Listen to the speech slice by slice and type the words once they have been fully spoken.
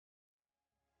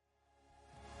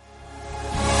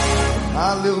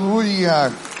Aleluia,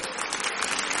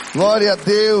 glória a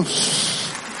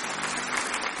Deus.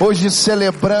 Hoje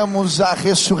celebramos a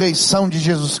ressurreição de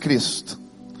Jesus Cristo.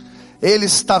 Ele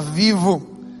está vivo,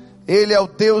 Ele é o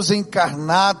Deus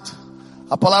encarnado.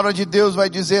 A palavra de Deus vai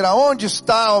dizer: aonde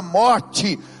está a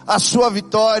morte, a sua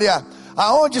vitória?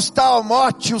 Aonde está a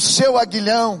morte, o seu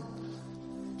aguilhão?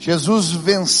 Jesus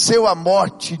venceu a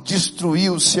morte,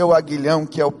 destruiu o seu aguilhão,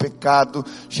 que é o pecado.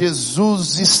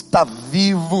 Jesus está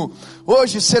vivo.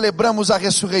 Hoje celebramos a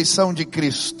ressurreição de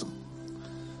Cristo.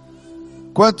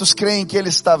 Quantos creem que Ele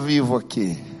está vivo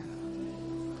aqui?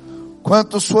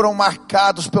 Quantos foram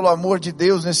marcados pelo amor de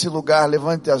Deus nesse lugar?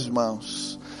 Levante as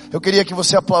mãos. Eu queria que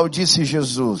você aplaudisse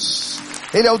Jesus.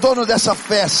 Ele é o dono dessa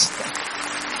festa.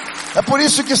 É por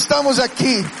isso que estamos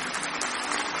aqui.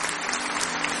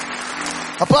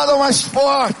 Aplaudam mais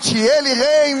forte. Ele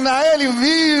reina, Ele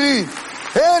vive.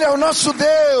 Ele é o nosso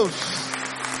Deus.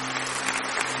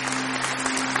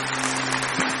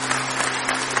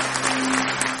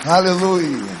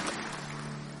 Aleluia.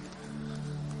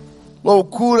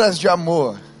 Loucuras de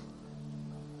amor.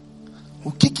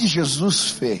 O que Jesus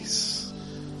fez?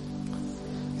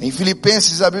 Em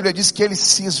Filipenses a Bíblia diz que Ele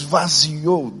se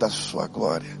esvaziou da sua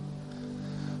glória,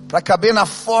 para caber na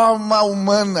forma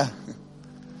humana,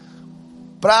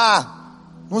 para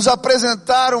nos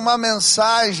apresentar uma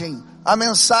mensagem, a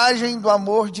mensagem do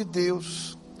amor de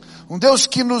Deus. Um Deus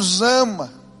que nos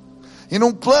ama, e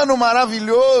num plano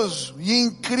maravilhoso e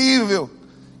incrível,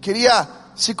 queria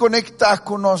se conectar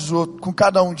com nós outros, com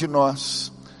cada um de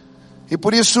nós. E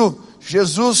por isso,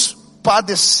 Jesus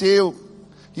padeceu,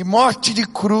 e morte de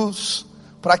cruz,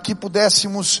 para que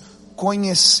pudéssemos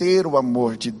conhecer o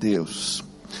amor de Deus.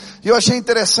 E eu achei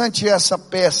interessante essa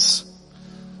peça,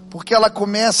 porque ela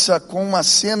começa com uma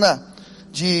cena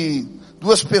de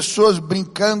duas pessoas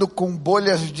brincando com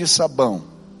bolhas de sabão.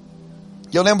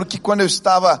 E eu lembro que quando eu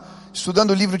estava estudando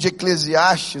o livro de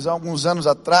Eclesiastes, há alguns anos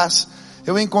atrás,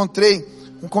 eu encontrei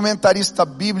um comentarista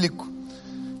bíblico,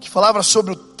 que falava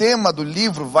sobre o tema do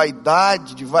livro,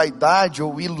 vaidade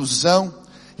ou ilusão.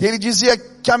 E ele dizia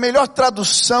que a melhor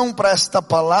tradução para esta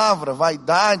palavra,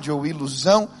 vaidade ou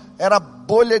ilusão, era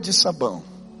bolha de sabão.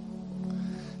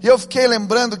 E eu fiquei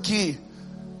lembrando que,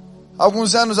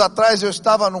 alguns anos atrás, eu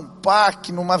estava num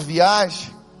parque, numa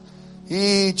viagem,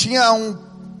 e tinha um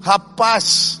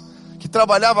rapaz que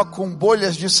trabalhava com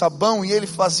bolhas de sabão, e ele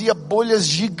fazia bolhas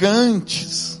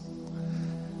gigantes,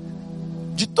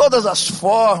 de todas as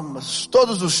formas,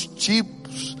 todos os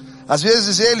tipos. Às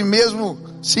vezes ele mesmo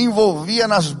se envolvia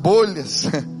nas bolhas.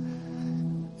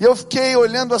 E eu fiquei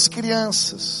olhando as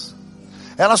crianças.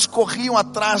 Elas corriam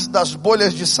atrás das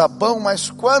bolhas de sabão,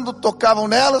 mas quando tocavam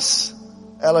nelas,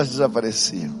 elas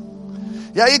desapareciam.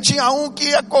 E aí tinha um que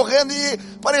ia correndo e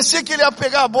parecia que ele ia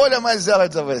pegar a bolha, mas ela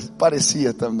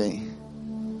desaparecia também.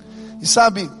 E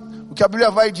sabe, o que a Bíblia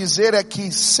vai dizer é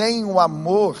que sem o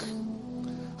amor,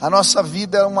 a nossa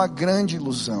vida é uma grande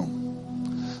ilusão.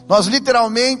 Nós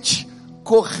literalmente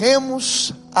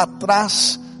corremos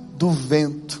atrás do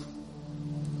vento.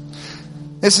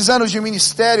 Nesses anos de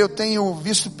ministério eu tenho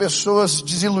visto pessoas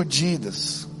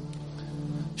desiludidas,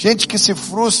 gente que se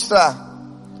frustra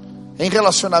em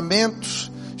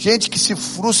relacionamentos, gente que se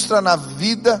frustra na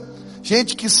vida,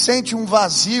 gente que sente um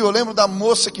vazio. Eu lembro da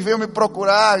moça que veio me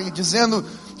procurar e dizendo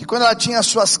que quando ela tinha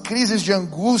suas crises de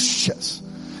angústias,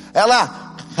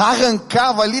 ela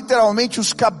arrancava literalmente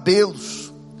os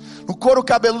cabelos. No couro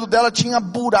cabeludo dela tinha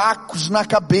buracos na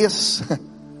cabeça,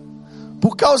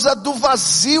 por causa do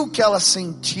vazio que ela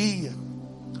sentia.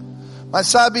 Mas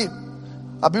sabe,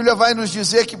 a Bíblia vai nos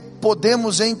dizer que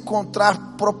podemos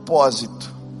encontrar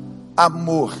propósito,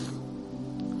 amor.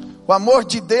 O amor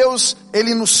de Deus,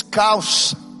 Ele nos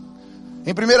calça.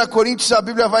 Em 1 Coríntios a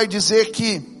Bíblia vai dizer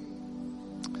que,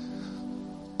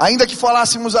 ainda que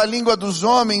falássemos a língua dos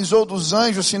homens ou dos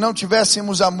anjos, se não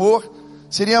tivéssemos amor,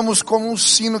 seríamos como um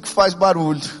sino que faz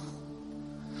barulho.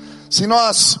 Se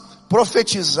nós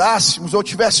profetizássemos ou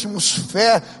tivéssemos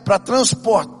fé para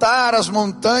transportar as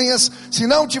montanhas, se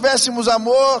não tivéssemos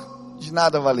amor, de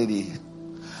nada valeria.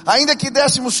 Ainda que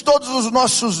dessemos todos os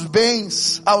nossos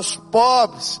bens aos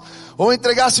pobres, ou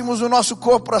entregássemos o nosso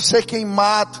corpo para ser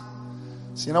queimado,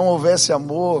 se não houvesse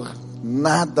amor,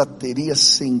 nada teria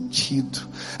sentido.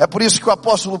 É por isso que o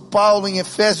apóstolo Paulo em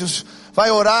Efésios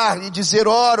vai orar e dizer: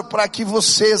 oro para que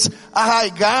vocês,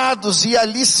 arraigados e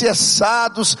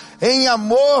alicerçados em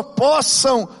amor,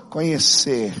 possam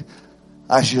conhecer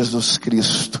a Jesus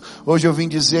Cristo. Hoje eu vim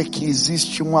dizer que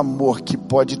existe um amor que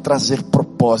pode trazer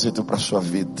propósito para a sua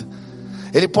vida.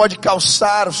 Ele pode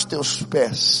calçar os teus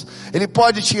pés, Ele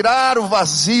pode tirar o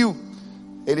vazio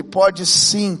Ele pode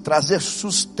sim trazer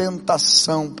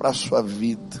sustentação para a sua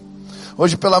vida.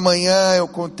 Hoje pela manhã eu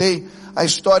contei a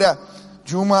história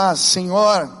de uma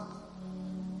senhora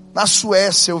na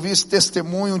Suécia. Eu vi esse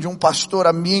testemunho de um pastor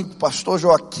amigo, pastor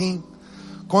Joaquim,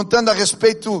 contando a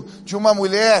respeito de uma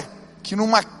mulher que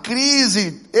numa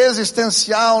crise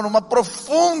existencial, numa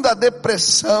profunda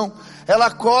depressão, ela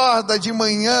acorda de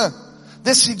manhã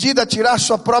decidida a tirar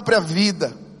sua própria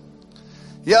vida.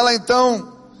 E ela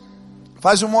então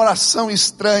faz uma oração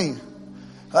estranha.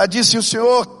 Ela disse: o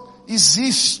Senhor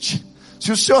existe,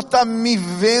 se o Senhor está me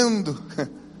vendo,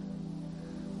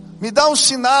 me dá um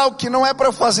sinal que não é para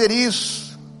eu fazer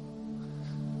isso.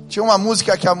 Tinha uma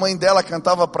música que a mãe dela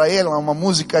cantava para ele, uma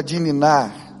música de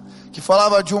ninar, que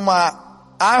falava de uma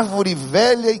árvore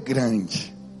velha e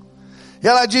grande. E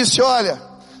ela disse: olha,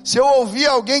 se eu ouvir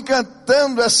alguém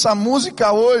cantando essa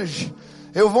música hoje,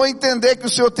 eu vou entender que o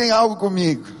Senhor tem algo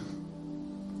comigo.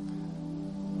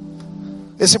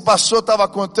 Esse pastor estava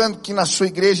contando que na sua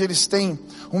igreja eles têm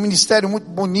um ministério muito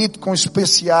bonito com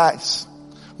especiais,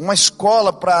 uma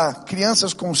escola para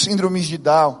crianças com síndromes de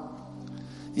Down.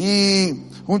 E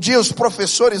um dia os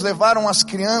professores levaram as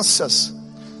crianças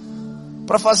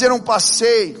para fazer um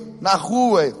passeio na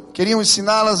rua. Queriam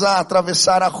ensiná-las a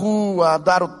atravessar a rua, a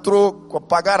dar o troco, a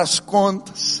pagar as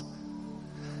contas.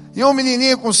 E um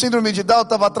menininho com síndrome de Down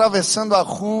estava atravessando a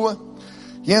rua,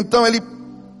 e então ele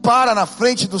para na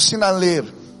frente do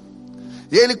sinaleiro,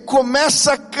 e ele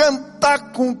começa a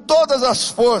cantar com todas as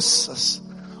forças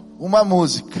uma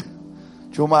música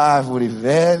de uma árvore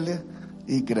velha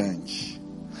e grande.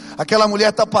 Aquela mulher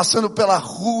está passando pela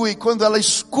rua, e quando ela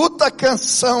escuta a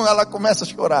canção, ela começa a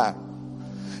chorar.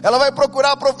 Ela vai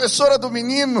procurar a professora do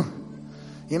menino,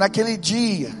 e naquele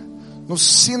dia, no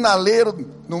sinaleiro,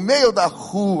 no meio da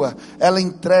rua, ela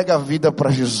entrega a vida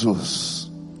para Jesus.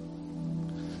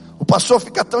 O pastor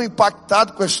fica tão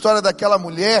impactado com a história daquela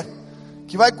mulher,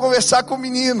 que vai conversar com o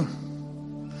menino,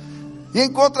 e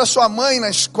encontra sua mãe na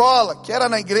escola, que era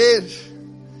na igreja,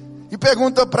 e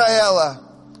pergunta para ela: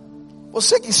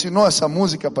 você que ensinou essa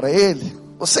música para ele?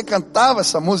 Você cantava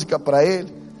essa música para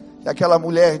ele? E aquela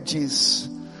mulher diz: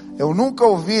 eu nunca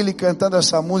ouvi ele cantando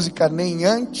essa música, nem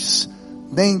antes,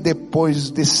 nem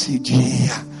depois desse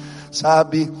dia.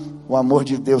 Sabe, o amor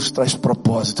de Deus traz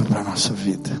propósito para a nossa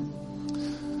vida.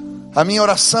 A minha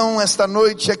oração esta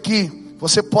noite é que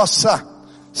você possa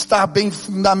estar bem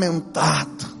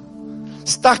fundamentado,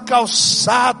 estar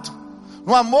calçado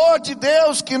no amor de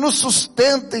Deus que nos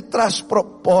sustenta e traz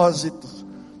propósitos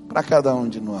para cada um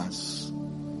de nós.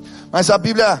 Mas a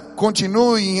Bíblia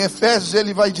continua, e em Efésios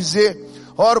ele vai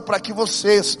dizer: oro para que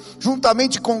vocês,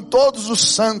 juntamente com todos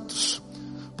os santos,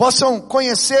 possam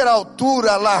conhecer a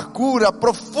altura, a largura, a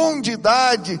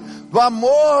profundidade do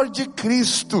amor de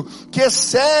Cristo, que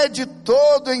excede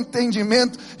todo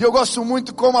entendimento. E eu gosto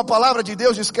muito como a palavra de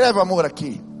Deus descreve o amor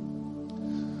aqui.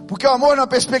 Porque o amor na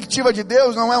perspectiva de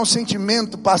Deus não é um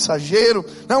sentimento passageiro,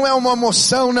 não é uma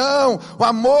emoção, não. O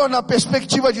amor na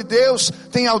perspectiva de Deus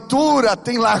tem altura,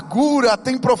 tem largura,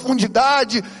 tem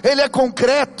profundidade. Ele é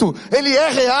concreto, ele é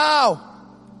real.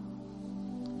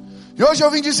 E hoje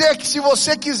eu vim dizer que se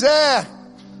você quiser,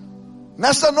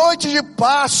 nessa noite de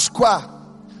Páscoa,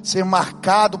 ser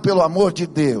marcado pelo amor de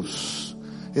Deus,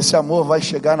 esse amor vai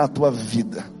chegar na tua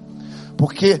vida.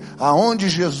 Porque aonde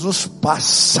Jesus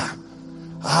passa,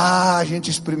 a gente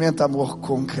experimenta amor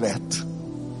concreto.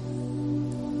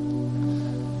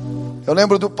 Eu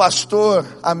lembro do pastor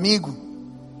amigo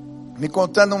me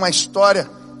contando uma história.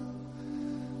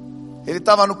 Ele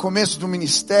estava no começo do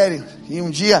ministério e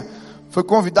um dia foi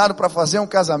convidado para fazer um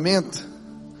casamento.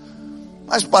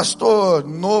 Mas pastor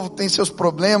novo tem seus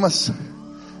problemas.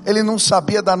 Ele não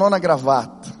sabia dar nó na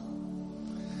gravata.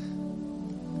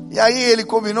 E aí ele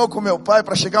combinou com meu pai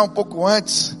para chegar um pouco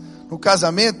antes no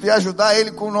casamento e ajudar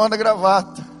ele com o nó na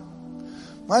gravata.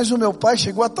 Mas o meu pai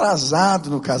chegou atrasado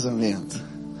no casamento.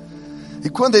 E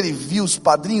quando ele viu, os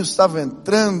padrinhos estavam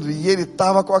entrando e ele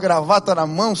estava com a gravata na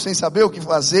mão, sem saber o que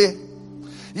fazer.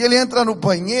 E ele entra no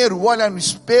banheiro, olha no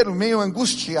espelho meio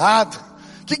angustiado.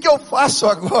 O que eu faço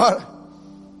agora?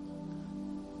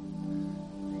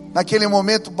 Naquele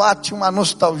momento bate uma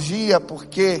nostalgia,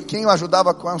 porque quem o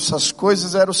ajudava com essas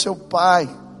coisas era o seu pai,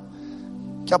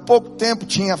 que há pouco tempo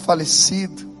tinha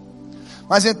falecido.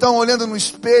 Mas então, olhando no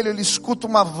espelho, ele escuta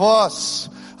uma voz,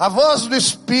 a voz do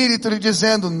Espírito lhe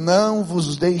dizendo: não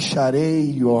vos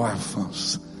deixarei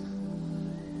órfãos.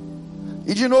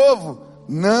 E de novo: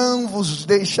 não vos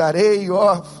deixarei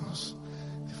órfãos.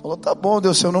 Ele falou: tá bom,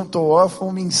 Deus, se eu não estou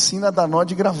órfão, me ensina a dar nó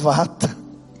de gravata.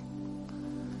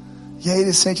 E aí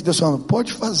ele sente Deus falando: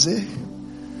 pode fazer,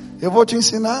 eu vou te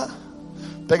ensinar.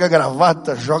 pega a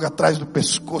gravata, joga atrás do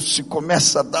pescoço e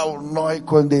começa a dar o nó, e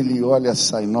quando ele olha,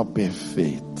 sai nó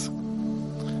perfeito.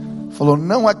 Falou,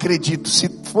 não acredito,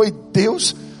 se foi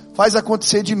Deus, faz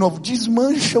acontecer de novo,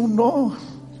 desmancha o nó,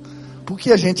 porque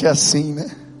a gente é assim,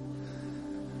 né?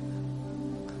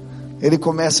 Ele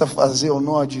começa a fazer o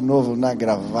nó de novo na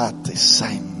gravata e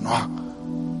sai nó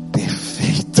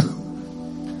perfeito.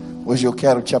 Hoje eu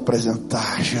quero te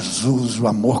apresentar Jesus, o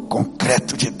amor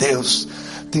concreto de Deus.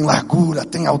 Tem largura,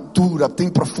 tem altura, tem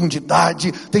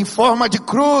profundidade, tem forma de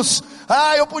cruz.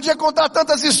 Eu podia contar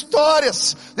tantas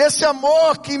histórias desse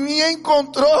amor que me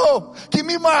encontrou, que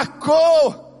me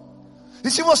marcou. E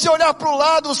se você olhar para o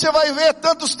lado, você vai ver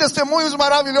tantos testemunhos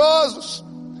maravilhosos.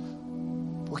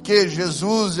 Porque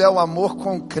Jesus é o amor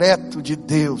concreto de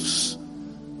Deus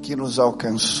que nos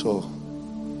alcançou.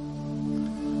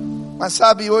 Mas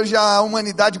sabe, hoje a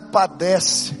humanidade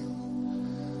padece.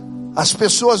 As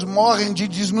pessoas morrem de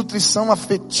desnutrição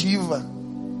afetiva.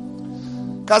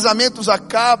 Casamentos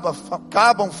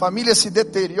acabam, famílias se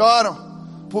deterioram,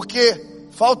 porque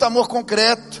falta amor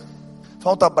concreto,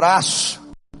 falta abraço,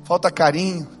 falta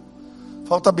carinho,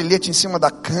 falta bilhete em cima da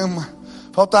cama,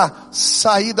 falta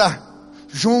saída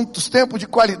juntos, tempo de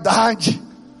qualidade.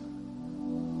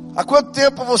 Há quanto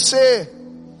tempo você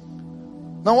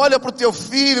não olha para o teu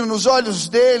filho nos olhos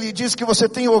dele e diz que você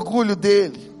tem orgulho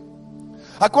dele?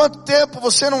 Há quanto tempo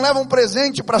você não leva um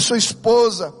presente para sua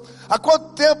esposa? Há quanto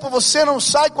tempo você não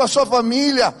sai com a sua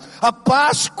família? A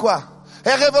Páscoa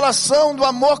é a revelação do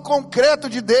amor concreto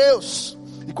de Deus.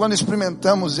 E quando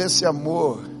experimentamos esse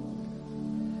amor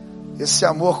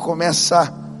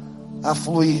começa a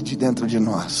fluir de dentro de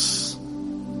nós.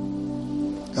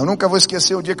 Eu nunca vou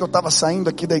esquecer o dia que eu estava saindo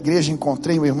aqui da igreja,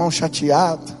 encontrei um irmão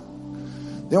chateado,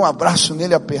 dei um abraço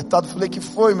nele apertado, falei, que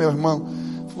foi, meu irmão?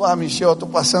 Falei, Michel, eu estou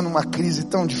passando uma crise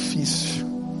tão difícil.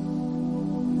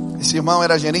 Esse irmão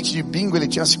era gerente de bingo, ele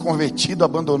tinha se convertido,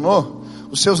 abandonou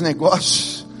os seus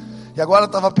negócios, e agora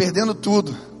estava perdendo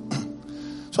tudo,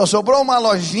 só sobrou uma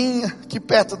lojinha aqui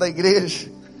perto da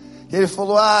igreja. E ele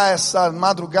falou, essa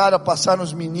madrugada passaram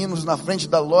os meninos na frente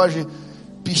da loja,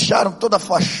 picharam toda a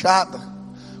fachada,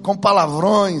 com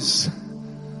palavrões,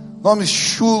 nomes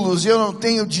chulos, e eu não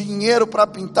tenho dinheiro para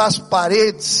pintar as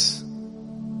paredes.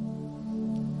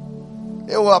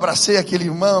 Eu abracei aquele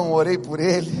irmão, orei por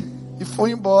ele e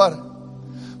fui embora.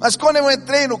 Mas quando eu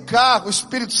entrei no carro, o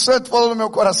Espírito Santo falou no meu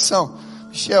coração,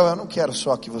 Michel, eu não quero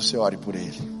só que você ore por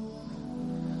ele,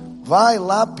 vai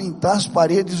lá pintar as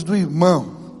paredes do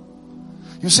irmão.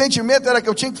 E o sentimento era que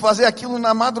eu tinha que fazer aquilo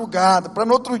na madrugada, para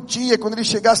no outro dia, quando ele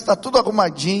chegasse, estar tudo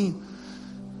arrumadinho.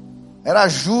 Era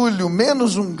julho,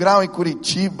 menos 1 grau em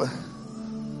Curitiba,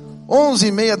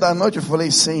 11h30 da noite, eu falei,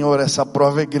 Senhor, essa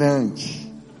prova é grande.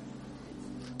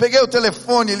 Peguei o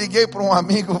telefone, liguei para um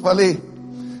amigo, falei,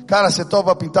 cara, você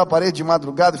topa pintar a parede de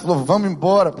madrugada? Ele falou, vamos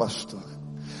embora, pastor.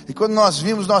 E quando nós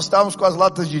vimos, nós estávamos com as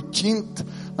latas de tinta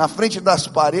na frente das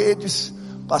paredes,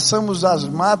 passamos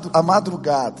a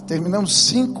madrugada, terminamos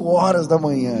 5 horas da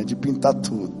manhã de pintar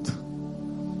tudo.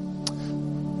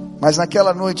 Mas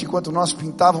naquela noite, enquanto nós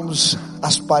pintávamos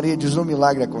as paredes, um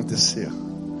milagre aconteceu.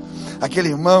 Aquele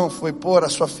irmão foi pôr a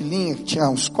sua filhinha, que tinha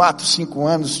uns 4, 5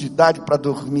 anos de idade, para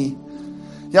dormir.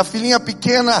 E a filhinha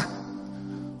pequena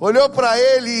olhou para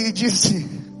ele e disse,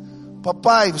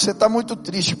 papai, você está muito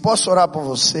triste, posso orar por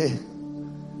você?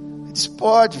 Ele disse,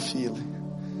 pode, filha.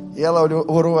 E ela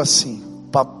orou assim,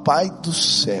 papai do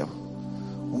céu,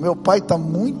 o meu pai está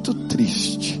muito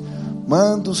triste,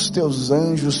 manda os teus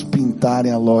anjos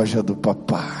pintarem a loja do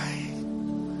papai.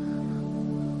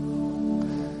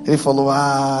 Ele falou,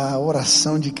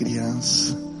 oração de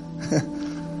criança.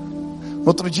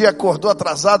 Outro dia acordou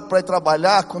atrasado para ir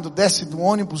trabalhar, quando desce do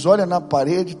ônibus, olha na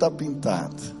parede, está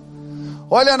pintada.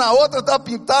 Olha na outra, está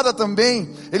pintada também.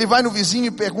 Ele vai no vizinho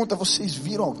e pergunta, vocês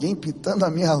viram alguém pintando a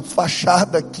minha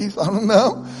fachada aqui? Falam,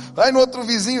 não. Vai no outro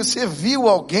vizinho, você viu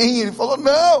alguém? Ele falou,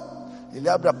 não. Ele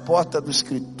abre a porta do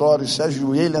escritório, se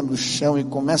ajoelha no chão e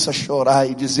começa a chorar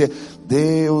e dizer,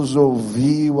 Deus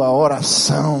ouviu a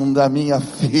oração da minha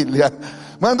filha,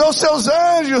 mandou seus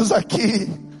anjos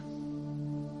aqui.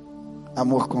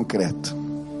 Amor concreto.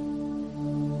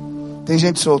 Tem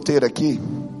gente solteira aqui?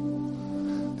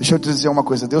 Deixa eu te dizer uma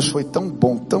coisa, Deus foi tão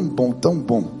bom, tão bom, tão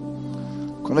bom.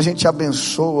 Quando a gente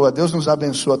abençoa, Deus nos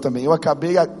abençoa também. Eu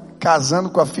acabei casando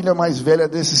com a filha mais velha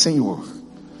desse senhor.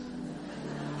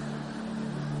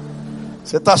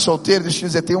 Você está solteiro? Deixa eu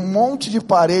dizer, tem um monte de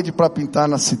parede para pintar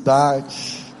na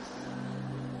cidade.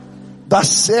 Dá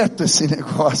certo esse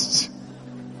negócio.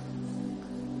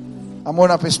 Amor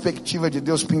na perspectiva de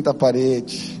Deus, pinta a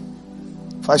parede,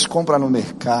 faz compra no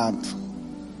mercado,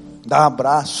 dá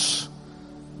abraço,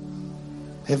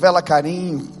 revela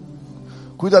carinho,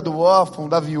 cuida do órfão,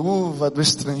 da viúva, do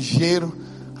estrangeiro.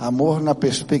 Amor na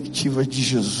perspectiva de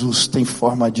Jesus tem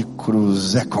forma de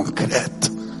cruz, é concreto.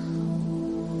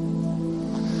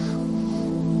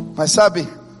 Mas sabe,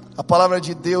 a palavra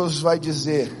de Deus vai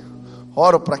dizer: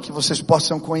 oro para que vocês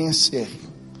possam conhecer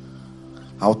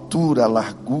a altura, a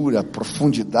largura, a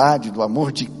profundidade do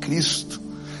amor de Cristo,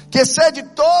 que excede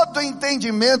todo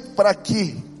entendimento, para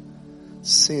que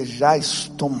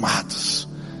sejais tomados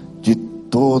de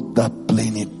toda a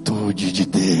plenitude de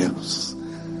Deus.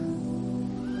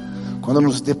 Quando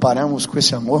nos deparamos com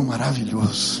esse amor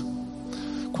maravilhoso,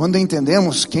 quando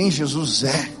entendemos quem Jesus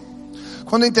é,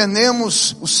 quando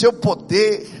entendemos o seu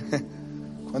poder,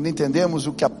 quando entendemos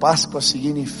o que a Páscoa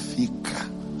significa,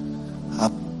 a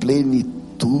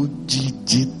plenitude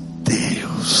de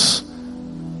Deus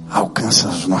alcança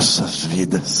as nossas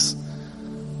vidas.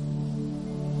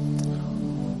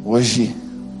 Hoje,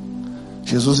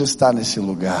 Jesus está nesse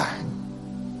lugar.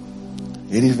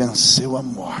 Ele venceu a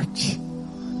morte.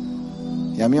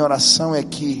 E a minha oração é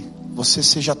que você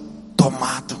seja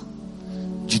tomado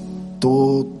de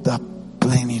toda a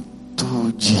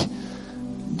plenitude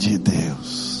de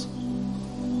Deus.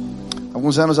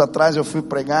 Alguns anos atrás eu fui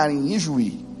pregar em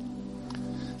Ijuí.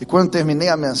 E quando terminei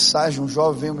a mensagem, um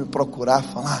jovem veio me procurar,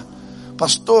 falar: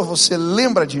 pastor, você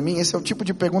lembra de mim? Esse é o tipo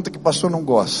de pergunta que o pastor não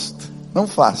gosta, não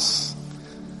faz.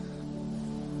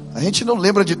 A gente não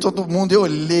lembra de todo mundo. Eu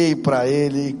olhei para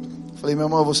ele, falei: meu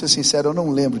irmão, eu vou ser sincero, eu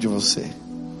não lembro de você.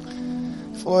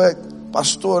 Ele falou: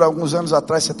 pastor, alguns anos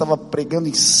atrás você estava pregando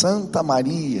em Santa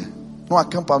Maria, num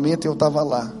acampamento, e eu estava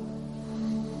lá.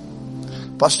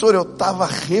 Pastor, eu estava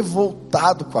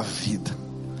revoltado com a vida.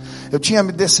 Eu tinha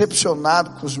me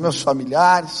decepcionado com os meus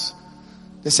familiares,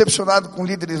 decepcionado com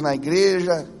líderes na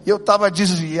igreja, e eu estava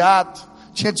desviado,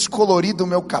 tinha descolorido o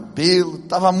meu cabelo,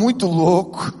 estava muito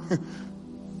louco.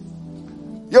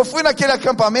 E eu fui naquele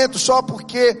acampamento só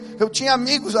porque eu tinha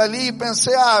amigos ali e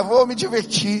pensei: vou me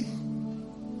divertir.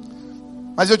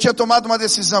 Mas eu tinha tomado uma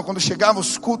decisão: quando chegavam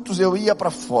os cultos eu ia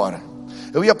para fora,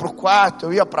 eu ia para o quarto,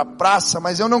 eu ia para a praça,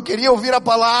 mas eu não queria ouvir a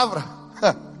palavra.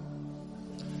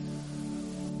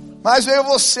 Mas veio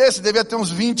você devia ter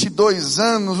uns 22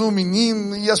 anos, um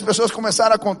menino, e as pessoas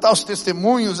começaram a contar os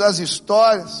testemunhos, as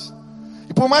histórias,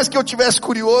 e por mais que eu tivesse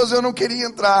curioso, eu não queria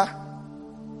entrar.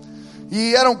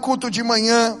 E era um culto de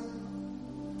manhã.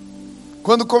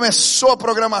 Quando começou a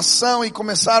programação e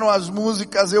começaram as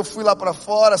músicas, eu fui lá para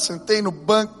fora, sentei no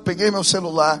banco, peguei meu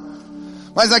celular.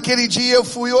 Mas naquele dia eu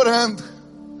fui orando.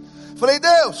 Falei: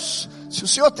 Deus, se o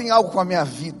Senhor tem algo com a minha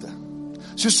vida,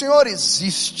 se o Senhor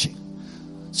existe,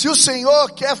 se o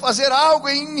Senhor quer fazer algo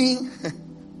em mim,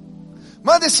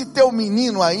 manda esse teu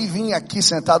menino aí vir aqui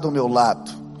sentar do meu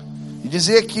lado e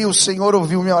dizer que o Senhor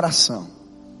ouviu minha oração.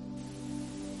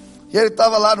 E ele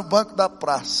estava lá no banco da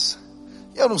praça.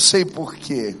 Eu não sei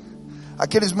porquê,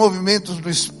 aqueles movimentos do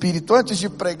Espírito, antes de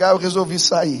pregar eu resolvi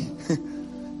sair.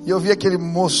 E eu vi aquele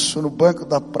moço no banco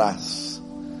da praça.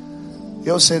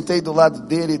 Eu sentei do lado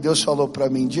dele e Deus falou para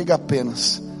mim: diga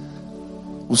apenas: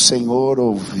 o Senhor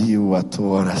ouviu a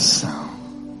tua oração.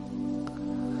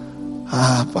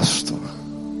 Pastor,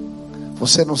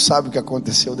 você não sabe o que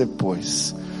aconteceu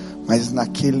depois, mas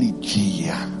naquele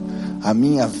dia a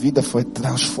minha vida foi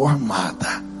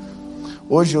transformada.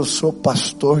 Hoje eu sou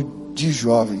pastor de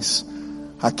jovens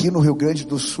aqui no Rio Grande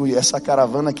do Sul, e essa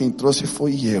caravana quem trouxe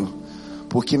foi eu,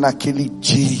 porque naquele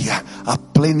dia a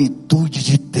plenitude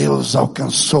de Deus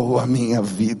alcançou a minha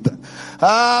vida.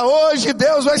 Hoje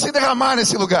Deus vai se derramar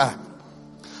nesse lugar.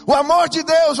 O amor de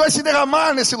Deus vai se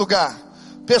derramar nesse lugar.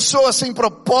 Pessoas sem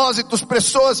propósitos,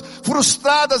 pessoas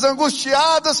frustradas,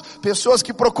 angustiadas, pessoas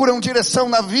que procuram direção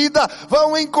na vida,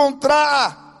 vão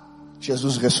encontrar.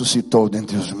 Jesus ressuscitou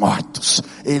dentre os mortos.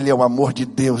 Ele é o amor de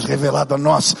Deus revelado a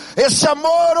nós. Esse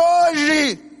amor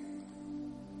hoje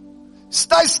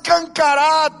está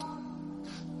escancarado.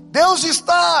 Deus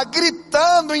está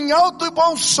gritando em alto e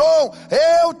bom som: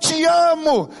 eu te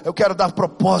amo. Eu quero dar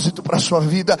propósito para a sua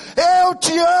vida. Eu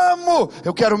te amo.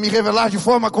 Eu quero me revelar de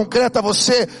forma concreta a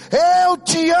você. Eu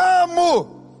te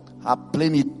amo. A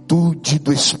plenitude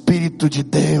do Espírito de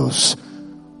Deus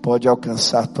pode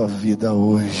alcançar a tua vida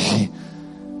hoje,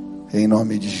 em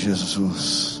nome de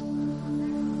Jesus.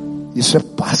 Isso é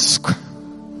Páscoa.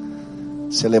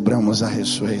 Celebramos a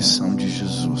ressurreição de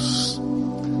Jesus.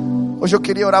 Hoje eu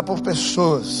queria orar por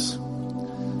pessoas.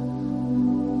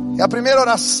 E a primeira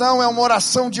oração é uma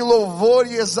oração de louvor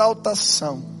e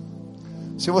exaltação.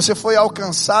 Se você foi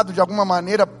alcançado de alguma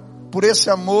maneira por esse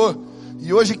amor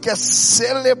e hoje quer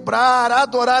celebrar,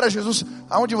 adorar a Jesus,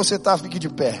 aonde você está, fique de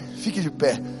pé, fique de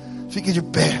pé, fique de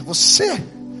pé. Você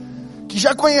que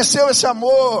já conheceu esse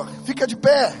amor, fica de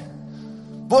pé.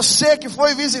 Você que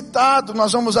foi visitado,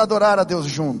 nós vamos adorar a Deus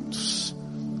juntos.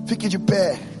 Fique de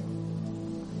pé.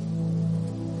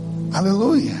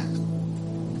 Aleluia.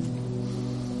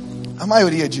 A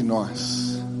maioria de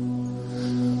nós.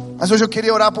 Mas hoje eu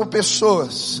queria orar por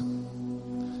pessoas.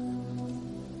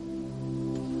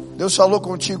 Deus falou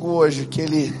contigo hoje que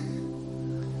Ele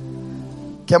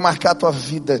quer marcar a tua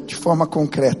vida de forma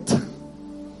concreta.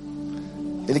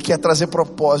 Ele quer trazer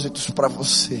propósitos para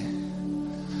você.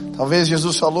 Talvez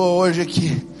Jesus falou hoje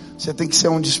que você tem que ser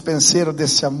um dispenseiro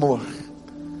desse amor.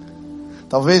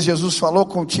 Talvez Jesus falou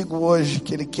contigo hoje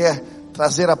que Ele quer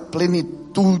trazer a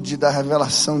plenitude da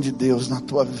revelação de Deus na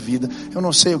tua vida. Eu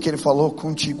não sei o que Ele falou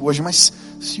contigo hoje, mas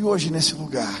se hoje nesse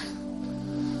lugar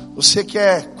você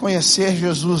quer conhecer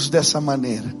Jesus dessa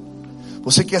maneira,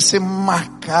 você quer ser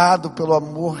marcado pelo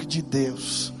amor de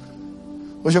Deus,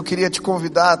 hoje eu queria te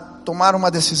convidar a tomar uma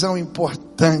decisão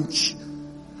importante,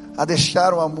 a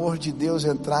deixar o amor de Deus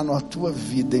entrar na tua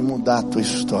vida e mudar a tua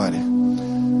história.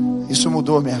 Isso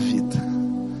mudou a minha vida.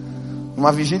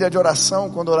 Uma vigília de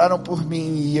oração, quando oraram por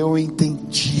mim, e eu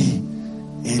entendi,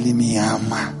 Ele me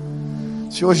ama.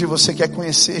 Se hoje você quer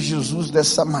conhecer Jesus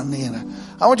dessa maneira,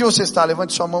 aonde você está,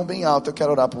 levante sua mão bem alta, eu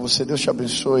quero orar por você. Deus te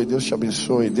abençoe, Deus te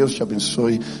abençoe, Deus te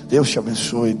abençoe, Deus te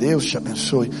abençoe, Deus te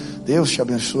abençoe, Deus te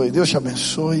abençoe, Deus te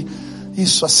abençoe.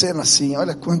 Isso, acena assim,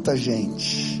 olha quanta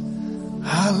gente.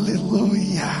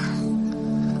 Aleluia,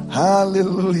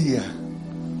 aleluia.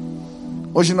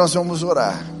 Hoje nós vamos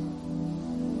orar.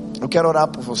 Eu quero orar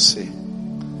por você.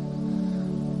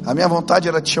 A minha vontade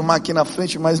era te chamar aqui na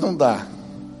frente, mas não dá.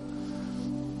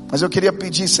 Mas eu queria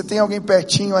pedir, se tem alguém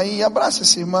pertinho aí, abraça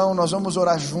esse irmão, nós vamos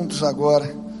orar juntos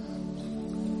agora.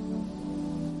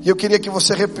 E eu queria que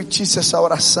você repetisse essa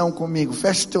oração comigo.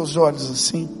 Feche teus olhos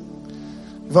assim.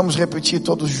 Vamos repetir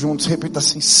todos juntos. Repita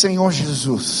assim: Senhor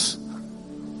Jesus,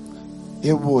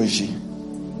 eu hoje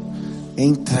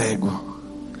entrego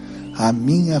a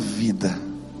minha vida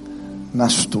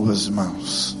nas tuas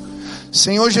mãos.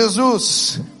 Senhor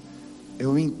Jesus,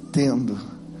 eu entendo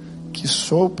que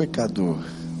sou pecador,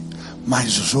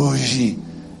 mas hoje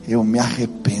eu me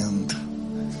arrependo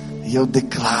e eu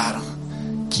declaro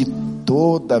que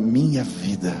toda a minha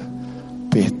vida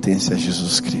pertence a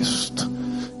Jesus Cristo.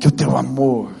 Que o teu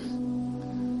amor,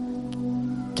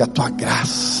 que a tua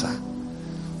graça,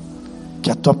 que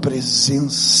a tua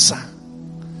presença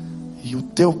e o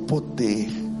teu poder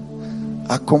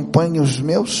acompanhe os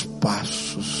meus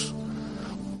passos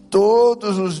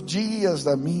todos os dias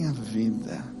da minha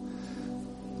vida,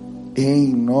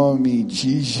 em nome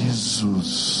de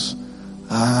Jesus.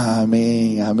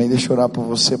 Amém, amém. Deixa eu orar por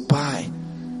você. Pai,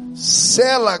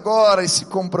 sela agora esse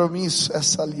compromisso,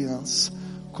 essa aliança,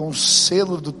 com o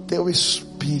selo do teu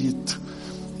Espírito,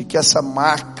 e que essa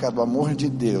marca do amor de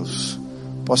Deus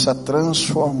possa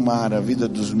transformar a vida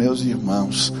dos meus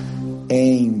irmãos,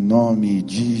 em nome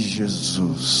de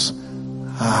Jesus.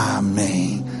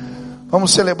 Amém.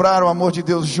 Vamos celebrar o amor de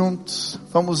Deus juntos.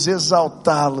 Vamos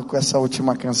exaltá-lo com essa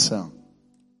última canção.